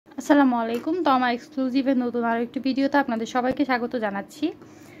আসসালামু আলাইকুম। তো আমার এক্সক্লুসিভের নতুন আরেকটি ভিডিওতে আপনাদের সবাইকে স্বাগত জানাচ্ছি।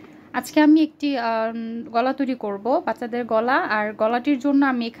 আজকে আমি একটি গলা তৈরি করব, বাচ্চাদের গলা। আর গলাটির জন্য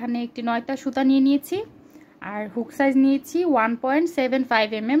আমি এখানে একটি 9টা সুতা নিয়ে নিয়েছি আর হুক সাইজ নিয়েছি 1.75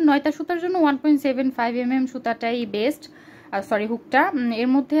 mm। 9টা সুতার জন্য 1.75 mm সুতাটাই বেস্ট, সরি হুকটা। এর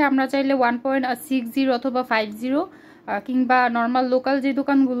মধ্যে আমরা চাইলে 1.60 অথবা 50 কিংবা নর্মাল লোকাল যে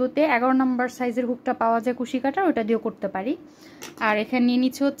দোকানগুলোতে 11 নম্বর সাইজের হুকটা পাওয়া যায় কুশি কাটার, ওটা দিয়েও করতে পারি। আর এখানে নিয়ে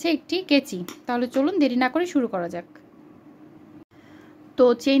নিচ্ছে হচ্ছে একটি কেচি। তাহলে চলুন দেরি না করে শুরু করা যাক। তো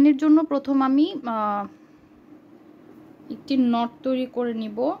চেইনের জন্য প্রথম আমি একটি নট তৈরি করে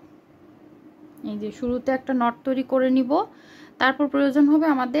নিব। এই যে শুরুতে একটা নট তৈরি করে নিব, তারপর প্রয়োজন হবে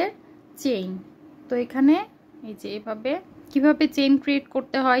আমাদের চেইন। তো এখানে এই যে এভাবে কিভাবে চেইন ক্রিয়েট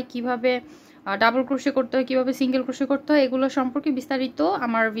করতে হয়, কিভাবে ডাবল ক্রোশে করতে হয়, কিভাবে সিঙ্গেল ক্রোশে করতে হয়, এগুলো সম্পর্কে বিস্তারিত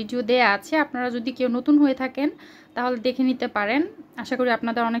আমার ভিডিও দেয়া আছে। আপনারা যদি কেউ নতুন হয়ে থাকেন তাহলে দেখে নিতে পারেন, আশা করি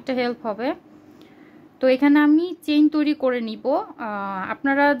আপনাদের অনেকটা হেল্প হবে। তো এখানে আমি চেইন তৈরি করে নিব।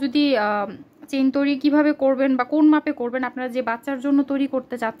 আপনারা যদি চেইন তৈরি কিভাবে করবেন বা কোন মাপে করবেন, আপনারা যে বাচ্চার জন্য তৈরি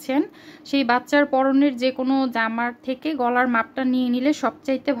করতে চাচ্ছেন সেই বাচ্চার পরনের যে কোনো জামার থেকে গলার মাপটা নিয়ে নিলে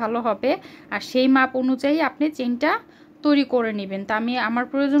সবচাইতে ভালো হবে। আর সেই মাপ অনুযায়ী আপনি চেইনটা তৈরি করে নেবেন। তা আমার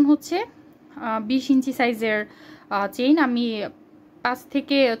প্রয়োজন হচ্ছে 20 ইঞ্চি সাইজের চেইন। আমি 5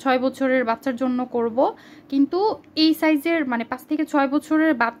 থেকে 6 বছরের বাচ্চার জন্য করব, কিন্তু এই সাইজের মানে 5 থেকে 6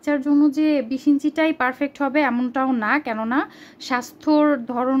 বছরের বাচ্চার জন্য যে 20 ইঞ্চিটাই পারফেক্ট হবে এমনটাও না, কেননা স্বাস্থ্যর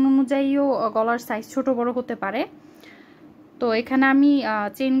ধরন অনুযায়ীও গলার সাইজ ছোট বড় হতে পারে। তো এখানে আমি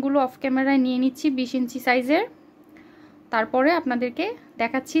চেইনগুলো অফ ক্যামেরায় নিয়ে নিচ্ছি 20 ইঞ্চি সাইজের। তারপরে আপনাদেরকে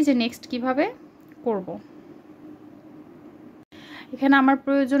দেখাচ্ছি যে নেক্সট কিভাবে করব। এখানে আমার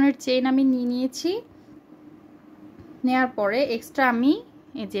প্রয়োজনের চেইন আমি নিয়ে নিয়েছি। নেয়ার পরে এক্সট্রা আমি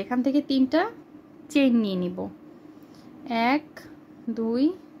এই যে এখান থেকে 3টা চেইন নিয়ে নিব। 1 2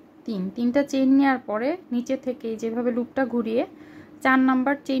 3, 3টা চেইন নেওয়ার পরে নিচে থেকে যেভাবে লুপটা ঘুরিয়ে 4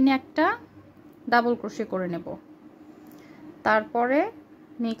 নাম্বার চেইনে একটা ডাবল ক্রোশে করে নেব। তারপরে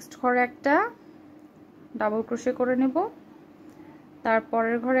নেক্সট ঘরে একটা ডাবল ক্রোশে করে নেব,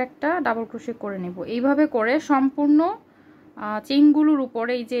 তারপরের ঘরে একটা ডাবল ক্রোশে করে নেব। এইভাবে করে সম্পূর্ণ চেইনগুলোর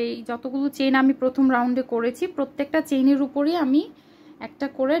উপরে এই যে যতগুলো চেইন আমি প্রথম রাউন্ডে করেছি প্রত্যেকটা চেইনের উপরেই আমি একটা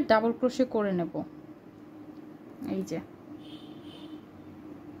করে ডাবল ক্রোশে করে নেব। এই যে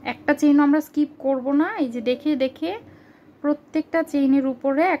একটা চেইন আমরা স্কিপ করব না, এই যে দেখে দেখে প্রত্যেকটা চেইনের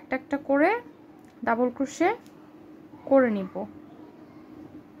উপরে একটা একটা করে ডাবল ক্রোশে করে নিব।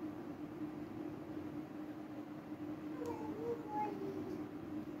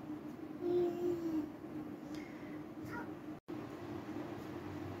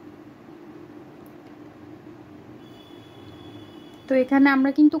 তো এখানে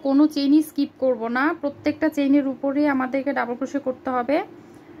আমরা কিন্তু কোনো চেইনই স্কিপ করব না, প্রত্যেকটা চেইনের উপরে আমাদেরকে ডাবল ক্রোশে করতে হবে।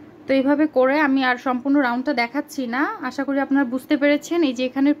 তো এইভাবে করে আমি আর সম্পূর্ণ রাউন্ডটা দেখাচ্ছি না, আশা করি আপনারা বুঝতে পেরেছেন। এই যে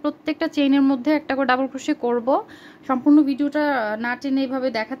এখানে প্রত্যেকটা চেইনের মধ্যে একটা করে ডাবল ক্রোশে করব। সম্পূর্ণ ভিডিওটা না টেনে এইভাবে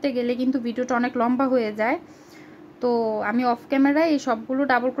দেখাতে গেলে কিন্তু ভিডিওটা অনেক লম্বা হয়ে যায়। তো আমি অফ ক্যামেরায় এই সবগুলো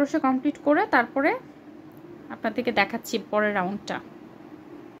ডাবল ক্রোশে কমপ্লিট করে তারপরে আপনাদেরকে দেখাচ্ছি পরের রাউন্ডটা।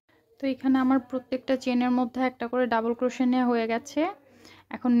 তো এখানে আমার প্রত্যেকটা চেনের মধ্যে একটা করে ডাবল ক্রোশে নেওয়া হয়ে গেছে।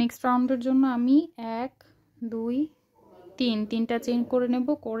 এখন নেক্সট রাউন্ডের জন্য আমি 1 2 3, 3টা চেইন করে নেব।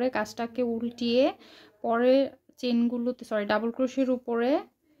 করে কাজটাকে উল্টিয়ে পরে চেইনগুলোতে ডাবল ক্রোশের উপরে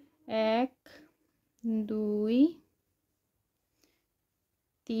 1 2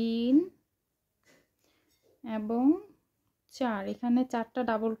 3 এবং 4, এখানে 4টা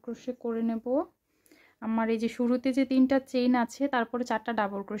ডাবল ক্রোশে করে নেব। আমার এই যে শুরুতে যে 3টা চেইন আছে তারপরে 4টা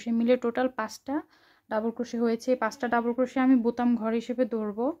ডাবল ক্রোশে মিলে টোটাল 5টা ডাবল ক্রোশে হয়েছে। 5টা ডাবল ক্রোশে আমি বোতাম ঘর হিসেবে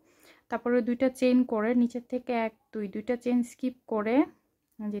ধরবো। তারপরে 2টা চেইন করে নিচের থেকে 1 2, 2টা চেইন স্কিপ করে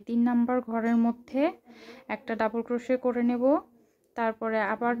যে 3 নাম্বার ঘরের মধ্যে একটা ডাবল ক্রোশে করে নেব। তারপরে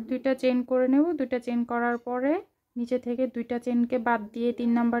আবার 2টা চেইন করে নেব। 2টা চেইন করার পরে নিচে থেকে 2টা চেইনকে বাদ দিয়ে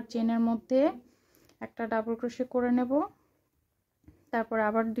 3 নাম্বার চেইনের মধ্যে একটা ডাবল ক্রোশে করে নেব। তারপর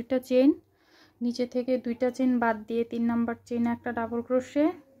আবার 2টা চেইন, নিচে থেকে 2টা চেইন বাদ দিয়ে 3 নাম্বার চেইনে একটা ডাবল ক্রোশে,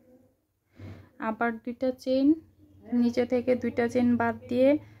 আবার 2টা চেইন, নিচে থেকে 2টা চেইন বাদ দিয়ে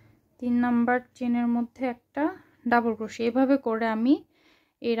 3 নাম্বার চেইনের মধ্যে একটা ডাবল ক্রোশে। এভাবে করে আমি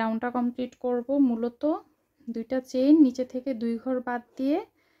এই রাউন্ডটা কমপ্লিট করব। মূলত 2টা চেইন, নিচে থেকে 2 ঘর বাদ দিয়ে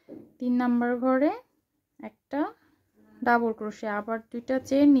 3 নাম্বার ঘরে একটা ডাবল ক্রোশে, আবার 2টা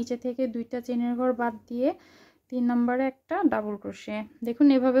চেইন, নিচে থেকে 2টা চেইনের ঘর বাদ দিয়ে 3 নম্বরে একটা ডাবল ক্রোশে। দেখুন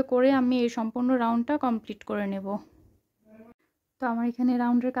এভাবে করে আমি এই সম্পূর্ণ রাউন্ডটা কমপ্লিট করে নেব। তো আমার এখানে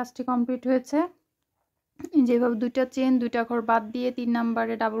রাউন্ডের কাজটি কমপ্লিট হয়েছে। যেভাবে 2টা চেইন, 2টা ঘর বাদ দিয়ে 3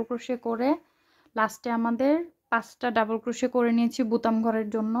 নম্বরে ডাবল ক্রোশে করে লাস্টে আমাদের 5টা ডাবল ক্রোশে করে নিয়েছি বোতাম ঘরের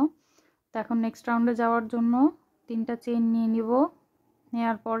জন্য। তো এখন নেক্সট রাউন্ডে যাওয়ার জন্য 3টা চেইন নিয়ে নিব।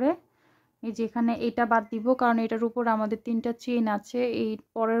 নেওয়ার পরে এই যে এখানে এটা বাদ দিব, কারণ এটার উপর আমাদের 3টা চেইন আছে। এই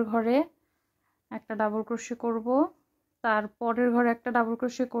পরের ঘরে একটা ডাবল ক্রোশে করব, তারপরের ঘরে একটা ডাবল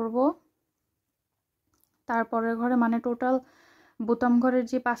ক্রোশে করব, তারপরের ঘরে মানে টোটাল বোতাম ঘরের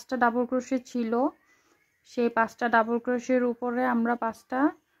যে 5টা ডাবল ক্রোশে ছিল সেই 5টা ডাবল ক্রোশের উপরে আমরা 5টা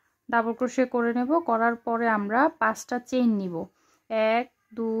ডাবল ক্রোশে করে নেব। করার পরে আমরা 5টা চেইন নিব। 1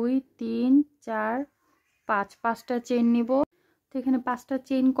 2 3 4 5, 5টা চেইন নিব। তো এখানে 5টা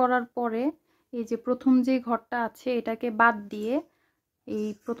চেইন করার পরে এই যে প্রথম যে ঘরটা আছে এটাকে বাদ দিয়ে, এই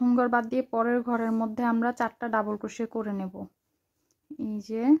প্রথম ঘর বাদ দিয়ে পরের ঘরের মধ্যে আমরা 4টা ডাবল ক্রোশে করে নেব। এই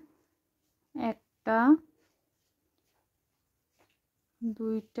যে একটা,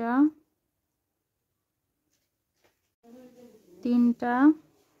 দুইটা, তিনটা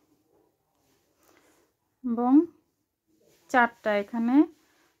এবং 4টা। এখানে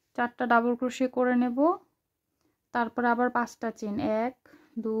 4টা ডাবল ক্রোশে করে নেব। তারপর আবার 5টা চেইন, 1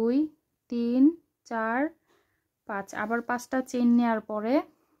 2 3 4 5, আবার 5টা চেইন নেওয়ার পরে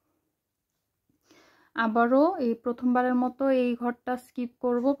আবারও এই প্রথমবারের মতো এই ঘরটা স্কিপ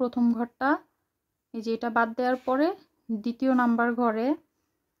করব। প্রথম ঘরটা এই যে এটা বাদ দেওয়ার পরে দ্বিতীয় নাম্বার ঘরে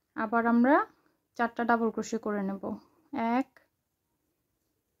আবার আমরা 4টা ডাবল ক্রোশে করে নেব। 1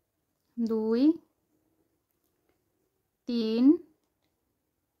 2 3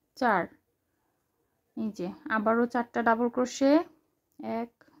 4, এই যে আবারও 4টা ডাবল ক্রোশে,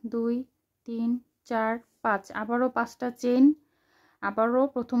 1 2 3 4 5, আবারও 5টা চেইন, আবারও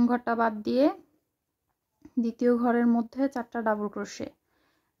প্রথম ঘরটা বাদ দিয়ে দ্বিতীয় ঘরের মধ্যে 4টা ডাবল ক্রোশে,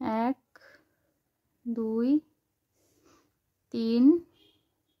 1 2 3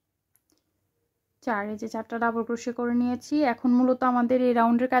 4, এই যে 4টা ডাবল ক্রোশে করে নিয়েছি। এখন মূলত আমাদের এই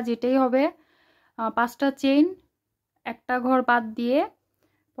রাউন্ডের কাজ এটাই হবে, 5টা চেইন, একটা ঘর বাদ দিয়ে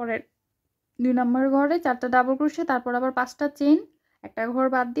পরের 2 নম্বর ঘরে 4টা ডাবল ক্রোশে, তারপর আবার 5টা চেইন, একটা ঘর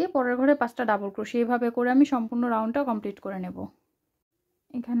বাদ দিয়ে পরের ঘরে 5টা ডাবল ক্রোশে, এইভাবে করে আমি সম্পূর্ণ রাউন্ডটা কমপ্লিট করে নেব।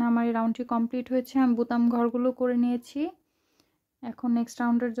 এখানে আমার এই রাউন্ডটি কমপ্লিট হয়েছে, আমি বোতাম ঘরগুলো করে নিয়েছি। এখন নেক্সট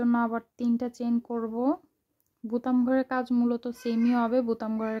রাউন্ডের জন্য আবার 3টা চেইন করব। বোতাম ঘরের কাজ মূলত সেমই হবে,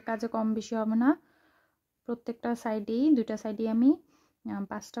 বোতাম ঘরের কাজে কম বেশি হবে না। প্রত্যেকটা সাইডেই, 2টা সাইডেই আমি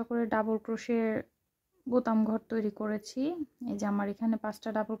 5টা করে ডাবল ক্রোশে বোতাম ঘর তৈরি করেছি। এই যে আমার এখানে 5টা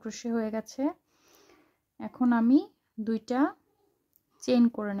ডাবল ক্রোশে হয়ে গেছে। এখন আমি 2টা চেইন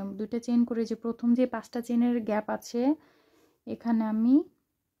করে নেব। 2টা চেইন করে যে প্রথম যে 5টা চেইনের গ্যাপ আছে এখানে আমি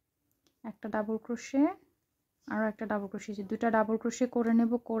একটা ডাবল ক্রোশে আর একটা ডাবল ক্রোশে, যে 2টা ডাবল ক্রোশে করে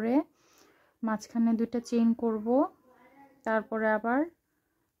নেব। করে মাঝখানে 2টা চেইন করব, তারপরে আবার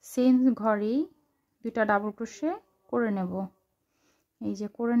সেম ঘরেই 2টা ডাবল ক্রোশে করে নেব। এই যে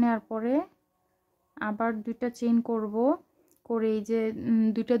করে নেওয়ার পরে আবার 2টা চেইন করব, করে এই যে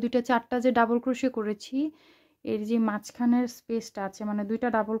 2টা 4টা যে ডাবল ক্রোশে করেছি এর যে মাঝখানের স্পেসটা আছে মানে 2টা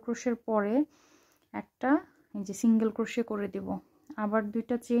ডাবল ক্রোশের পরে একটা এই যে সিঙ্গেল ক্রোশে করে দেব। আবার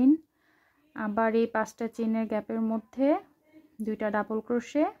 2টা চেইন, আবার এই 5টা চেইনের গ্যাপের মধ্যে 2টা ডাবল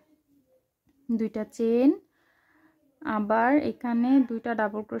ক্রোশে, 2টা চেইন, আবার এখানে 2টা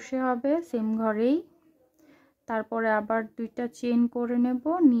ডাবল ক্রোশে হবে সেম ঘরেই। তারপরে আবার 2টা চেইন করে নেব,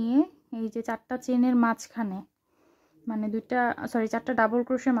 নিয়ে এই যে 4টা চেইনের মাঝখানে মানে 4টা ডাবল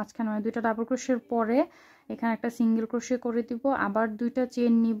ক্রোশের মাঝখানে মানে 2টা ডাবল ক্রোশের পরে এখানে একটা সিঙ্গেল ক্রোশে করে দিব। আবার 2টা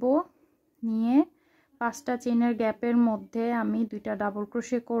চেইন নিব, নিয়ে 5টা চেইনের গ্যাপের মধ্যে আমি 2টা ডাবল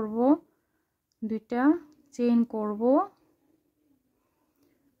ক্রোশে করব, 2টা চেইন করব,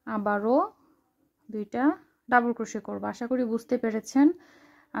 আবারও 2টা ডাবল ক্রোশে করব। আশা করি বুঝতে পেরেছেন।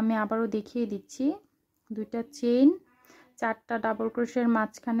 আমি আবারও দেখিয়ে দিচ্ছি। 2টা চেইন, 4টা ডাবল ক্রোশের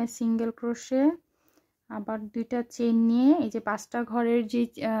মাঝখানে সিঙ্গেল ক্রোশে, আবার 2টা চেইন নিয়ে এই যে 5টা ঘরের যে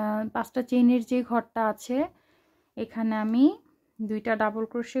 5টা চেইনের যে ঘরটা আছে এখানে আমি 2টা ডাবল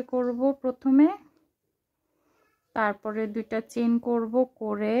ক্রোশে করব প্রথমে, তারপরে 2টা চেইন করব,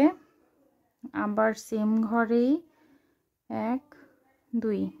 করে আবার সেম ঘরেই 1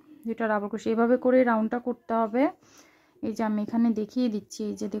 2 2টা ডাবল ক্রোশে, এইভাবে করে রাউন্ডটা করতে হবে। এই যে আমি এখানে দেখিয়ে দিচ্ছি।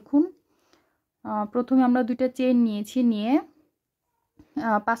 এই যে দেখুন, প্রথমে আমরা 2টা চেইন নিয়েছি, নিয়ে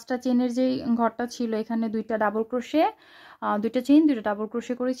 5টা চেইনের যে ঘরটা ছিল এখানে 2টা ডাবল ক্রোশে, 2টা চেইন 2টা ডাবল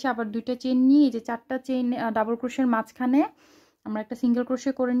ক্রোশে করেছি। আবার 2টা চেইন নিয়ে এই যে 4টা চেইন ডাবল ক্রোশের মাঝখানে আমরা একটা সিঙ্গেল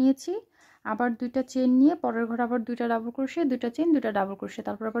ক্রোশে করে নিয়েছি। আবার 2টা চেইন নিয়ে পরের ঘরে আবার 2টা ডাবল ক্রোশে, 2টা চেইন 2টা ডাবল ক্রোশে,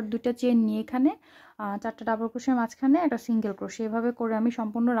 তারপর আবার 2টা চেইন নিয়ে এখানে 4টা ডাবল ক্রোশের মাঝখানে একটা সিঙ্গেল ক্রোশে, এভাবে করে আমি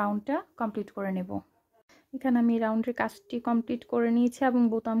সম্পূর্ণ রাউন্ডটা কমপ্লিট করে নেব। এখানে আমি রাউন্ডের কাজটি কমপ্লিট করে নিয়েছি এবং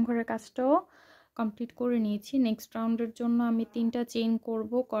বোতাম ঘরের কাজটাও কমপ্লিট করে নিয়েছি। নেক্সট রাউন্ডের জন্য আমি 3টা চেইন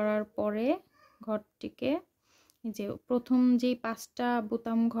করব, করার পরে ঘরটিকে এই যে প্রথম যেই 5টা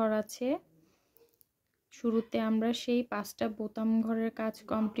বোতাম ঘর আছে শুরুতে আমরা সেই 5টা বোতাম ঘরের কাজ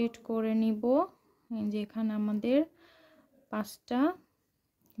কমপ্লিট করে নিব। এই যে এখানে আমাদের 5টা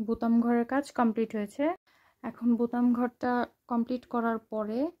বোতাম ঘরের কাজ কমপ্লিট হয়েছে। এখন বোতাম ঘরটা কমপ্লিট করার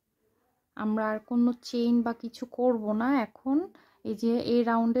পরে আমরা আর কোনো চেইন বা কিছু করব না। এখন এই যে এই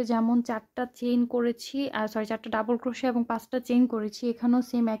রাউন্ডে যেমন 4টা চেইন করেছি, সরি 4টা ডাবল ক্রোশে এবং 5টা চেইন করেছি, এখানেও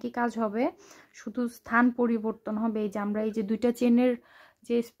সেম একই কাজ হবে, শুধু স্থান পরিবর্তন হবে। এই যে আমরা এই যে 2টা চেইনের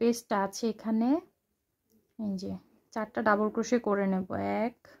যে স্পেসটা আছে এখানে এই যে 4টা ডাবল ক্রোশে করে নেব।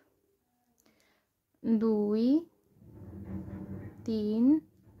 1 2 3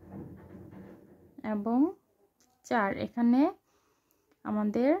 এবং 4। এখানে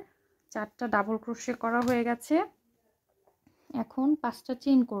আমাদের 4টা ডাবল ক্রোশে করা হয়ে গেছে। এখন 5টা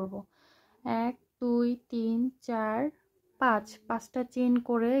চেইন করব। 1 2 3 4 5, 5টা চেইন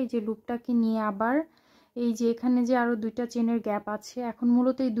করে এই যে লুপটাকে নিয়ে আবার এই যে এখানে যে আরো 2টা চেইনের গ্যাপ আছে, এখন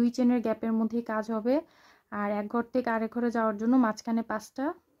মূলত এই 2 চেইনের গ্যাপের মধ্যেই কাজ হবে। আর এক ঘর থেকে আরেক ঘরে যাওয়ার জন্য মাঝখানে 5টা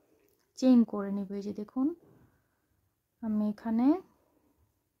চেইন করে নিব। এই যে দেখুন আমি এখানে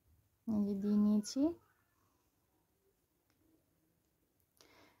এই যে দিয়ে নিয়েছি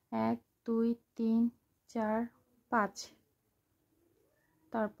 1 2 3 4 5।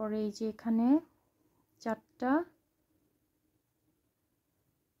 তারপরে এই যে এখানে 4টা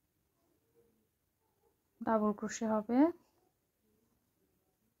ডাবল ক্রোশে হবে,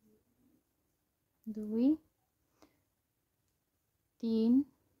 2 3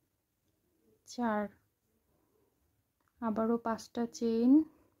 4। আবারও 5টা চেইন,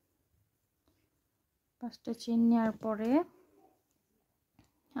 5টা চেইন নেওয়ার পরে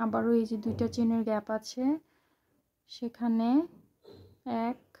আবারও এই যে 2টা চেইনের গ্যাপ আছে সেখানে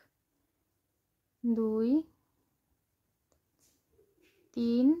 1 2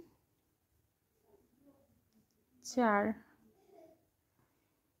 3 4।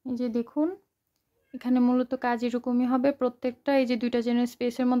 এই যে দেখুন এখানে মূলত কাজ এরকমই হবে, প্রত্যেকটা এই যে 2টা চেইনের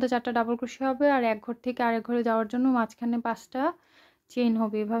স্পেসের মধ্যে 4টা ডাবল ক্রোশে হবে আর এক ঘর থেকে আরেক ঘরে যাওয়ার জন্য মাঝখানে 5টা চেইন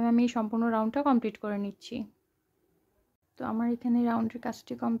হবে। এভাবে আমি সম্পূর্ণ রাউন্ডটা কমপ্লিট করে নিচ্ছি। তো আমার এখানে রাউন্ডের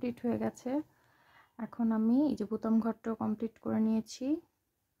কাজটি কমপ্লিট হয়ে গেছে। এখন আমি এই যে বোতাম ঘরটাও কমপ্লিট করে নিয়েছি।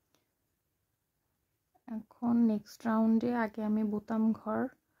 এখন নেক্সট রাউন্ডে আগে আমি বোতাম ঘর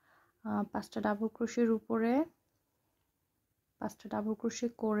 5টা ডাবল ক্রোশের উপরে 5টা ডাবল ক্রোশে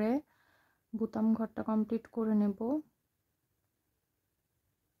করে বোতাম ঘরটা কমপ্লিট করে নেব।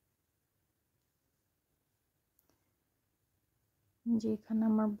 যে এখানে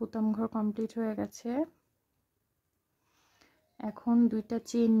আমার বোতাম ঘর কমপ্লিট হয়ে গেছে। এখন 2টা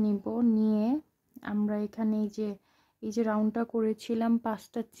চেইন নিব, নিয়ে আমরা এখানে এই যে রাউন্ডটা করেছিলাম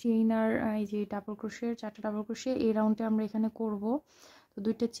 5টা চেইন আর এই যে ডাবল ক্রোশের 4টা ডাবল ক্রোশে, এই রাউন্ডটা আমরা এখানে করব। তো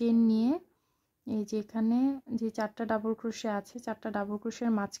 2টা চেইন নিয়ে এই যে এখানে যে 4টা ডাবল ক্রোশে আছে 4টা ডাবল ক্রোশের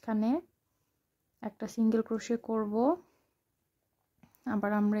মাঝখানে একটা সিঙ্গেল ক্রোশে করব।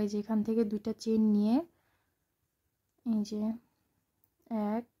 আবার আমরা এই যে এখান থেকে 2টা চেইন নিয়ে এই যে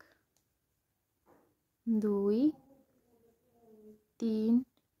 1 2 3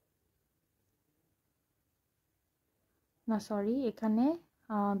 না সরি এখানে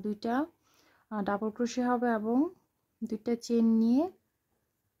 2টা ডাবল ক্রোশে হবে এবং 2টা চেইন নিয়ে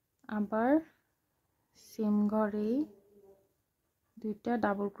আবার সেম ঘরেই 2টা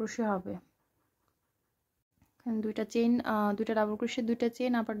ডাবল ক্রোশে হবে। এখানে 2টা চেইন 2টা ডাবল ক্রোশে 2টা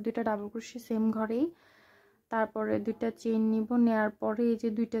চেইন আবার 2টা ডাবল ক্রোশে সেম ঘরেই। তারপরে 2টা চেইন নিব, নেওয়ার পরে এই যে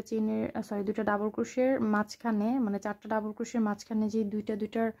 2টা চেইনের 2টা ডাবল ক্রোশের মাঝখানে মানে 4টা ডাবল ক্রোশের মাঝখানে যে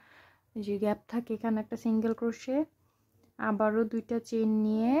 2টার যে গ্যাপ থাকে এখানে একটা সিঙ্গেল ক্রোশে, আবারও 2টা চেইন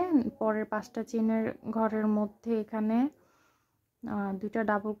নিয়ে পরের 5টা চেইনের ঘরের মধ্যে এখানে 2টা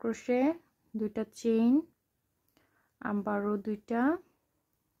ডাবল ক্রোশে 2টা চেইন আবারও 2টা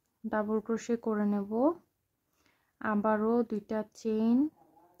ডাবল ক্রোশে করে নেব, আবারও 2টা চেইন,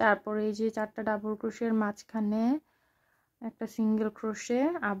 তারপরে এই যে 4টা ডাবল ক্রোশের মাঝখানে একটা সিঙ্গেল ক্রোশে,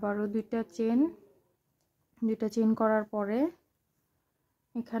 আবারও 2টা চেইন করার পরে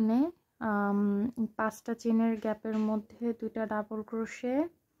এখানে 5টা চেইনের গ্যাপের মধ্যে 2টা ডাবল ক্রোশে,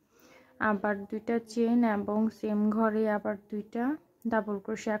 আবার 2টা চেইন এবং সেম ঘরে আবার 2টা ডাবল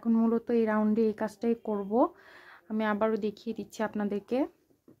ক্রোশে। এখন মূলত এই রাউন্ডে এই কাজটাই করব। আমি আবারও দেখিয়ে দিচ্ছি আপনাদেরকে।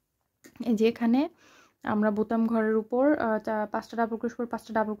 এই যে এখানে আমরা বোতাম ঘরের উপর 5টা ডাবল ক্রোশ করে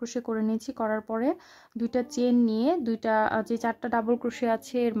 5টা ডাবল ক্রোশে করে নিয়েছি, করার পরে 2টা চেইন নিয়ে 2টা যে 4টা ডাবল ক্রোশে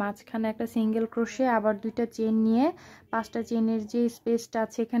আছে এর মাঝখানে একটা সিঙ্গেল ক্রোশে, আবার 2টা চেইন নিয়ে 5টা চেইনের যে স্পেসটা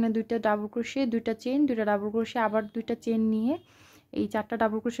আছে এখানে 2টা ডাবল ক্রোশে 2টা চেইন 2টা ডাবল ক্রোশে, আবার 2টা চেইন নিয়ে এই 4টা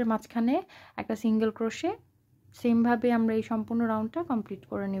ডাবল ক্রোশের মাঝখানে একটা সিঙ্গেল ক্রোশে। সেমভাবে আমরা এই সম্পূর্ণ রাউন্ডটা কমপ্লিট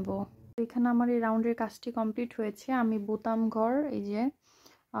করে নেব। এখানে আমার এই রাউন্ডের কাজটি কমপ্লিট হয়েছে। আমি বোতাম ঘর এই যে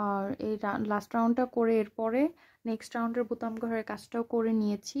আর এই লাস্ট রাউন্ডটা করে এরপরে নেক্সট রাউন্ডের বোতাম ঘরের কাজটাও করে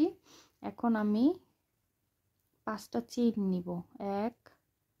নিয়েছি। এখন আমি 5টা চেইন নিব, 1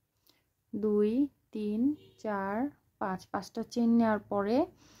 2 3 4 5। 5টা চেইন নেওয়ার পরে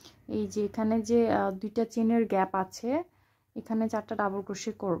এই যে এখানে যে 2টা চেইনের গ্যাপ আছে এখানে 4টা ডাবল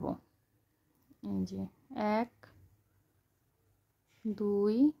ক্রোশে করব। এই যে 1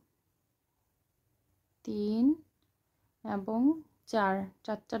 2 3 এবং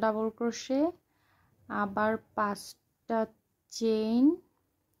 4টা ডাবল ক্রোশে, আবার 5টা চেইন,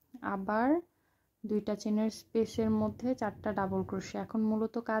 আবার 2টা চেইনের স্পেসের মধ্যে 4টা ডাবল ক্রোশে। এখন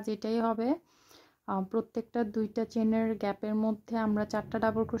মূলত কাজ এটাই হবে, প্রত্যেকটা 2টা চেইনের গ্যাপের মধ্যে আমরা 4টা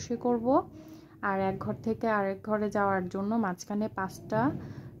ডাবল ক্রোশে করব, আর এক ঘর থেকে আরেক ঘরে যাওয়ার জন্য মাঝখানে 5টা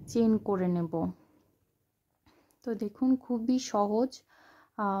চেইন করে নেব। তো দেখুন খুবই সহজ,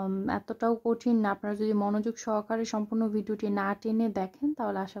 এতটাও কঠিন না। আপনারা যদি মনোযোগ সহকারে সম্পূর্ণ ভিডিওটি না টেনে দেখেন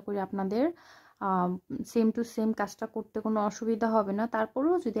তাহলে আশা করি আপনাদের সেম টু সেম কাজটা করতে কোনো অসুবিধা হবে না।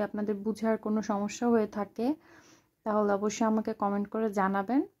 তারপরেও যদি আপনাদের বুঝার কোনো সমস্যা হয়ে থাকে তাহলে অবশ্যই আমাকে কমেন্ট করে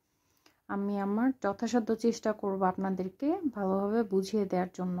জানাবেন। আমি আমার যথাসাধ্য চেষ্টা করব আপনাদেরকে ভালোভাবে বুঝিয়ে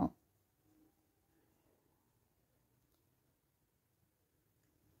দেওয়ার জন্য।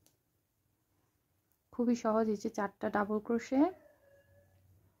 খুবই সহজ, এই যে 4টা ডাবল ক্রোশে,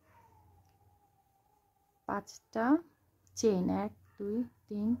 5টা চেইন, 1 2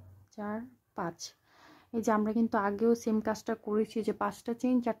 3 4 5। এই যে আমরা কিন্তু আগেও সেম কাজটা করেছি, যে 5টা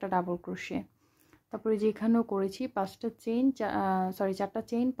চেইন 4টা ডাবল ক্রোশে, তারপরে যে এখানেও করেছি 5টা চেইন 4টা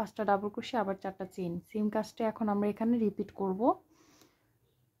চেইন 5টা ডাবল ক্রোশে, আবার 4টা চেইন। সেম কাজটা এখন আমরা এখানে রিপিট করব।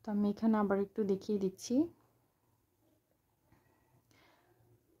 তো আমি এখানে আবার একটু দেখিয়ে দিচ্ছি।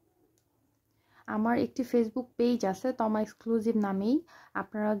 আমার একটি ফেসবুক পেজ আছে তমা এক্সক্লুসিভ নামেই।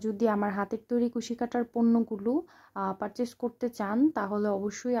 আপনারা যদি আমার হাতের তৈরি কুশি কাটার পণ্যগুলো পারচেস করতে চান তাহলে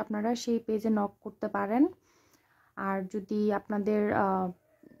অবশ্যই আপনারা সেই পেজে নক করতে পারেন। আর যদি আপনাদের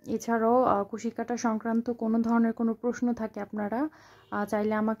এছাড়াও কুশি কাটা সংক্রান্ত কোনো ধরনের কোনো প্রশ্ন থাকে আপনারা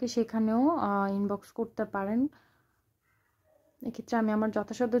চাইলে আমাকে সেখানেও ইনবক্স করতে পারেন। এক্ষেত্রে আমি আমার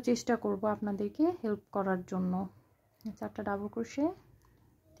যথাসাধ্য চেষ্টা করব আপনাদেরকে হেল্প করার জন্য। 4টা ডাবল ক্রোশে,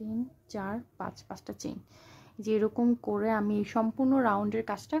 3 4 5, 5টা চেইন, যে এরকম করে আমি সম্পূর্ণ রাউন্ডের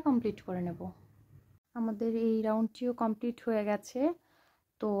কাজটা কমপ্লিট করে নেব। আমাদের এই রাউন্ডটিও কমপ্লিট হয়ে গেছে।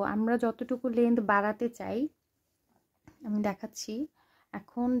 তো আমরা যতটুকু লেন্থ বাড়াতে চাই আমি দেখাচ্ছি।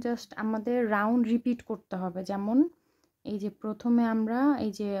 এখন জাস্ট আমাদের রাউন্ড রিপিট করতে হবে। যেমন এই যে প্রথমে আমরা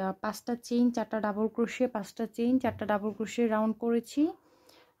এই যে 5টা চেইন 4টা ডাবল ক্রোশে, 5টা চেইন 4টা ডাবল ক্রোশে রাউন্ড করেছি।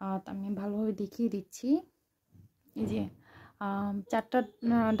 আমি ভালোভাবে দেখিয়ে দিচ্ছি। এই যে 4টা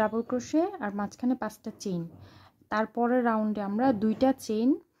ডাবল ক্রোশে আর মাঝখানে 5টা চেইন। তারপরের রাউন্ডে আমরা 2টা চেইন,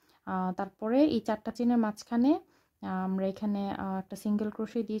 তারপরে এই 4টা চেইনের মাঝখানে আমরা এখানে একটা সিঙ্গেল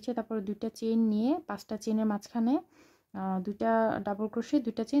ক্রোশে দিয়েছি, তারপরে 2টা চেইন নিয়ে 5টা চেইনের মাঝখানে 2টা ডাবল ক্রোশে,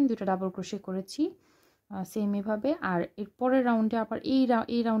 2টা চেইন 2টা ডাবল ক্রোশে করেছি সেম এভাবে। আর এরপরের রাউন্ডে আবার এই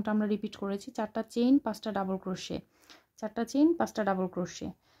রাউন্ডটা আমরা রিপিট করেছি 4টা চেইন 5টা ডাবল ক্রোশে, 4টা চেইন 5টা ডাবল ক্রোশে।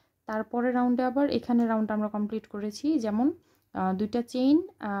 তারপরের রাউন্ডে আবার এখানে রাউন্ডটা আমরা কমপ্লিট করেছি, যেমন 2টা চেইন,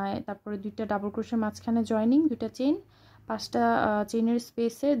 তারপরে 2টা ডাবল ক্রোশের মাঝখানে জয়েনিং, 2টা চেইন, 5টা চেইনের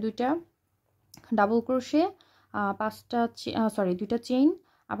স্পেসে 2টা ডাবল ক্রোশে, 2টা চেইন,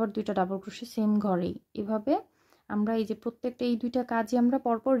 আবার 2টা ডাবল ক্রোশে সেম ঘরেই। এভাবে আমরা এই যে প্রত্যেকটা এই 2টা কাজই আমরা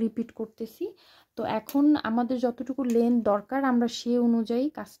পরপর রিপিট করতেছি। তো এখন আমাদের যতটুকু লেন্থ দরকার আমরা সে অনুযায়ী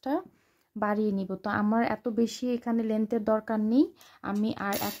কাজটা বাড়িয়ে নিব। তো আমার এত বেশি এখানে লেন্থের দরকার নেই, আমি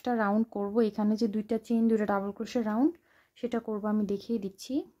আর একটা রাউন্ড করব। এখানে যে 2টা চেইন 2টা ডাবল ক্রোশের রাউন্ড সেটা করব, আমি দেখিয়ে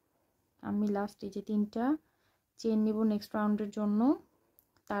দিচ্ছি। আমি লাস্ট এই যে 3টা চেইন নিব নেক্সট রাউন্ডের জন্য,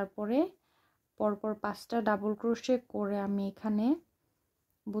 তারপরে পরপর 5টা ডাবল ক্রোশে করে আমি এখানে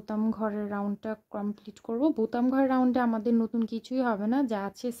বোতাম ঘরের রাউন্ডটা কমপ্লিট করব। বোতাম ঘরের রাউন্ডে আমাদের নতুন কিছুই হবে না, যা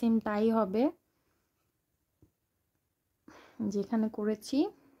আছে সেম তাই হবে যেখানে করেছি।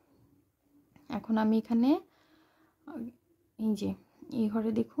 এখন আমি এখানে এই যে এই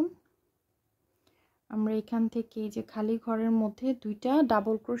ঘরে দেখুন আমরা এখান থেকে এই যে খালি ঘরের মধ্যে 2টা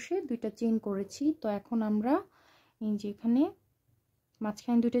ডাবল ক্রোশে 2টা চেইন করেছি। তো এখন আমরা এই যে এখানে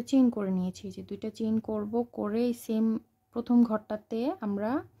মাঝখানে 2টা চেইন করে নিয়েছি, যে 2টা চেইন করব, করে সেম প্রথম ঘরটাতে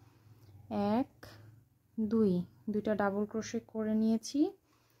আমরা 1 2 2টা ডাবল ক্রোশে করে নিয়েছি।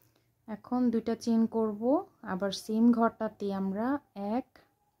 এখন 2টা চেইন করব, আবার সেম ঘরটাতে আমরা 1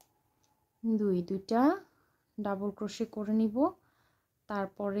 2 2টা ডাবল ক্রোশে করে নিব,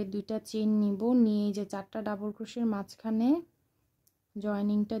 তারপরে 2টা চেইন নিব, নিয়ে যে 4টা ডাবল ক্রোশের মাঝখানে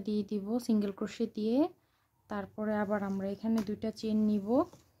জয়েনিংটা দিয়ে দিব সিঙ্গেল ক্রোশে দিয়ে, তারপরে আবার আমরা এখানে 2টা চেইন নিব,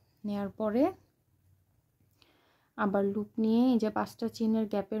 নেয়ার পরে আবার লুপ নিয়ে এই যে 5টা চেইনের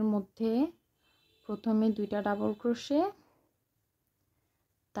গ্যাপের মধ্যে প্রথমে 2টা ডাবল ক্রোশে,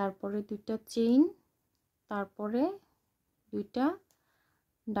 তারপরে 2টা চেইন, তারপরে 2টা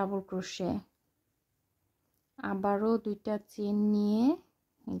ডাবল ক্রোশে, আবারও 2টা চেইন নিয়ে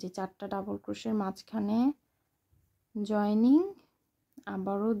এই যে 4টা ডাবল ক্রোশের মাঝখানে জয়েনিং,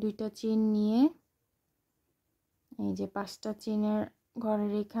 আবারও 2টা চেইন নিয়ে এই যে 5টা চেইনের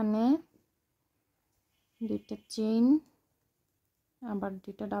ঘরের এখানে 2টা চেইন, আবার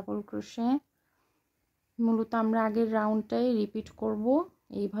 2টা ডাবল ক্রোশে। মূলত আমরা আগের রাউন্ডটাই রিপিট করব।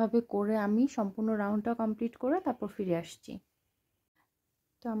 এইভাবে করে আমি সম্পূর্ণ রাউন্ডটা কমপ্লিট করে তারপর ফিরে আসছি।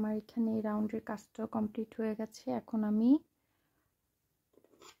 তো আমার এখানে এই রাউন্ডের কাজটা কমপ্লিট হয়ে গেছে। এখন আমি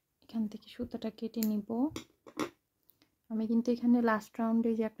এখান থেকে সুতাটা কেটে নিব। আমি কিন্তু এখানে লাস্ট রাউন্ডে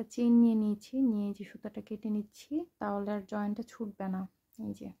যে একটা চেইন নিয়ে নিয়েছি, নিয়ে যে সুতাটা কেটে নিচ্ছি, তাহলে আর জয়েন্টটা ছুটবে না।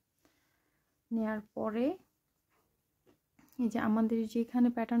 এই যে নেয়ার পরে এই যে আমাদের যে এখানে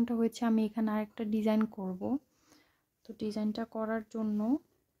প্যাটার্নটা হয়েছে, আমি এখানে আরেকটা ডিজাইন করব। তো ডিজাইনটা করার জন্য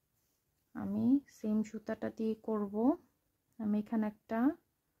আমি সেম সুতাটা দিয়ে করব। আমি এখানে একটা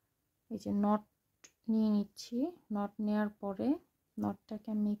এই যে নট নিয়ে নিচ্ছি। নট নেয়ার পরে নটটাকে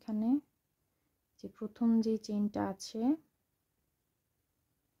আমি এখানে যে প্রথম যে চেইনটা আছে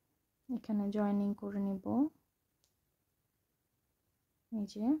এখানে জয়েনিং করে নেব। এই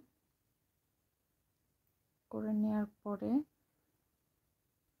যে করে নেওয়ার পরে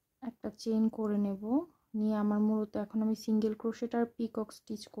একটা চেইন করে নেব। নিয়ে আমার মূলত এখন আমি সিঙ্গেল ক্রোশেট আর পিকক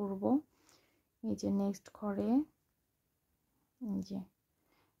স্টিচ করব। এই যে নেক্সট ঘরে এই যে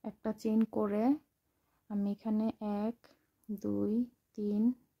একটা চেইন করে আমি এখানে 1 2 3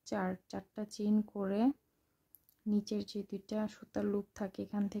 4 চারটা চেইন করে নিচের যে 2টা সুতার লুপ থাকে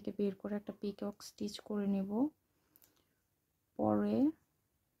এখান থেকে বের করে একটা পিকক স্টিচ করে নেব। পরে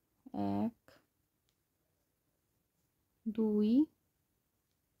 1 2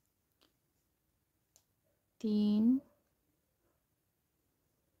 3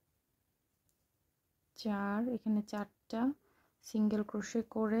 4 এখানে 4টা সিঙ্গেল ক্রোশে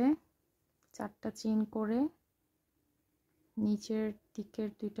করে 4টা চেইন করে নিচের দিকের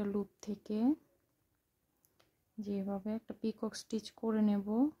 2টা লুপ থেকে যেভাবে একটা পিকক স্টিচ করে নেব।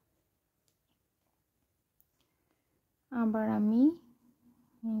 আবার আমি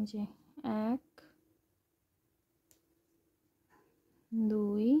এই যে 1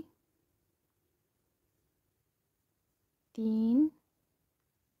 2 3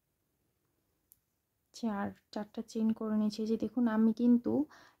 4 চারটা চেইন করে নিয়েছি। যে দেখুন আমি কিন্তু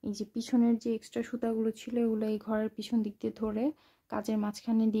এই যে পিছনের যে এক্সট্রা সুতাগুলো ছিল এগুলো এই ঘরের পিছন দিক দিয়ে ধরে কাজের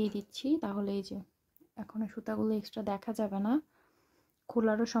মাঝখানে দিয়ে দিচ্ছি। তাহলে এই যে এখন সুতাগুলো এক্সট্রা দেখা যাবে না,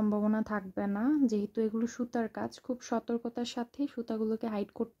 খোলারও সম্ভাবনা থাকবে না। যেহেতু এগুলো সুতার কাজ, খুব সতর্কতার সাথে সুতাগুলোকে হাইড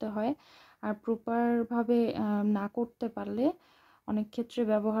করতে হয়। আর প্রপারভাবে না করতে পারলে অনেক ক্ষেত্রে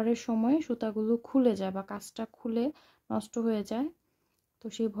ব্যবহারের সময় সুতাগুলো খুলে যায় বা কাজটা খুলে নষ্ট হয়ে যায়। তো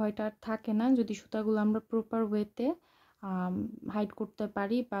সেই ভয়টা আর থাকে না যদি সুতাগুলো আমরা প্রপার ওয়েতে হাইড করতে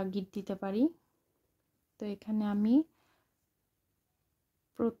পারি বা গিট দিতে পারি। তো এখানে আমি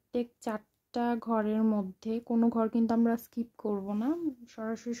প্রত্যেক 4টা ঘরের মধ্যে কোনো ঘর কিন্তু আমরা স্কিপ করব না,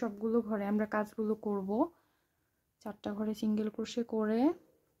 সরাসরি সবগুলো ঘরে আমরা কাজগুলো করব। 4টা ঘরে সিঙ্গেল ক্রোশে করে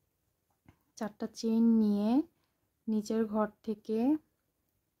 4টা চেইন নিয়ে নিচের ঘর থেকে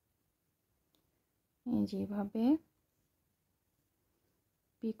এই যেভাবে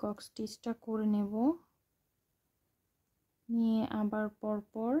পিকক স্টিচটা করে নেব। নিয়ে আবার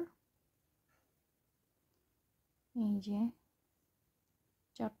পরপর এই যে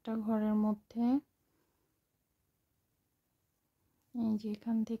 4টা ঘরের মধ্যে এই যে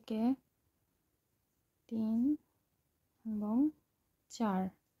এখান থেকে 3 এবং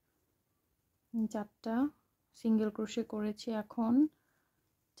 4টা সিঙ্গেল ক্রোশে করেছি। এখন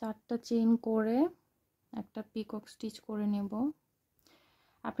 4টা চেইন করে একটা পিকক স্টিচ করে নেব।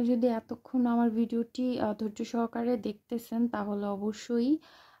 আপনি যদি এতক্ষণ আমার ভিডিওটি ধৈর্য সহকারে দেখতেছেন তাহলে অবশ্যই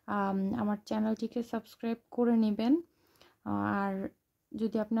আমার চ্যানেলটিকে সাবস্ক্রাইব করে নেবেন। আর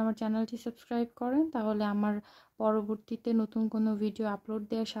যদি আপনি আমার চ্যানেলটি সাবস্ক্রাইব করেন তাহলে আমার পরবর্তীতে নতুন কোনো ভিডিও আপলোড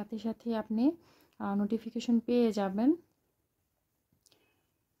দেওয়ার সাথে সাথে আপনি নোটিফিকেশন পেয়ে যাবেন।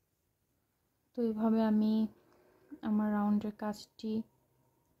 তো এইভাবে আমি আমার রাউন্ডের কাজটি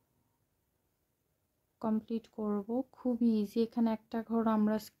কমপ্লিট করব। খুবই ইজি, এখানে একটা ঘর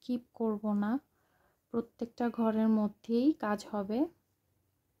আমরা স্কিপ করব না, প্রত্যেকটা ঘরের মধ্যেই কাজ হবে।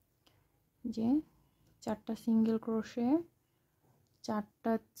 যে 4টা সিঙ্গেল ক্রোশে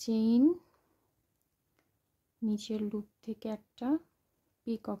 4টা চেইন, নিচের লুপ থেকে একটা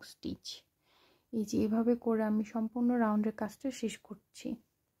পিকক স্টিচ। এই যে এভাবে করে আমি সম্পূর্ণ রাউন্ডের কাজটা শেষ করছি।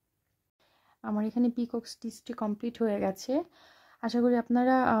 আমার এখানে পিকক স্টিচটি কমপ্লিট হয়ে গেছে। আশা করি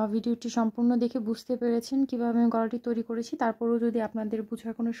আপনারা ভিডিওটি সম্পূর্ণ দেখে বুঝতে পেরেছেন কীভাবে আমি গলাটি তৈরি করেছি। তারপরেও যদি আপনাদের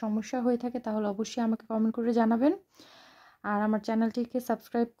বোঝার কোনো সমস্যা হয়ে থাকে তাহলে অবশ্যই আমাকে কমেন্ট করে জানাবেন। আর আমার চ্যানেলটিকে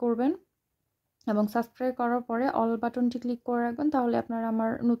সাবস্ক্রাইব করবেন এবং সাবস্ক্রাইব করার পরে অল বাটনটি ক্লিক করে রাখবেন, তাহলে আপনারা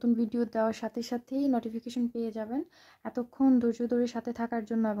আমার নতুন ভিডিও দেওয়ার সাথে সাথেই নোটিফিকেশন পেয়ে যাবেন। এতক্ষণ ধৈর্য ধরে সাথে থাকার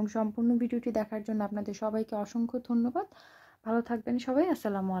জন্য এবং সম্পূর্ণ ভিডিওটি দেখার জন্য আপনাদের সবাইকে অসংখ্য ধন্যবাদ। ভালো থাকবেন সবাই।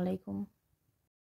 আসসালামু আলাইকুম।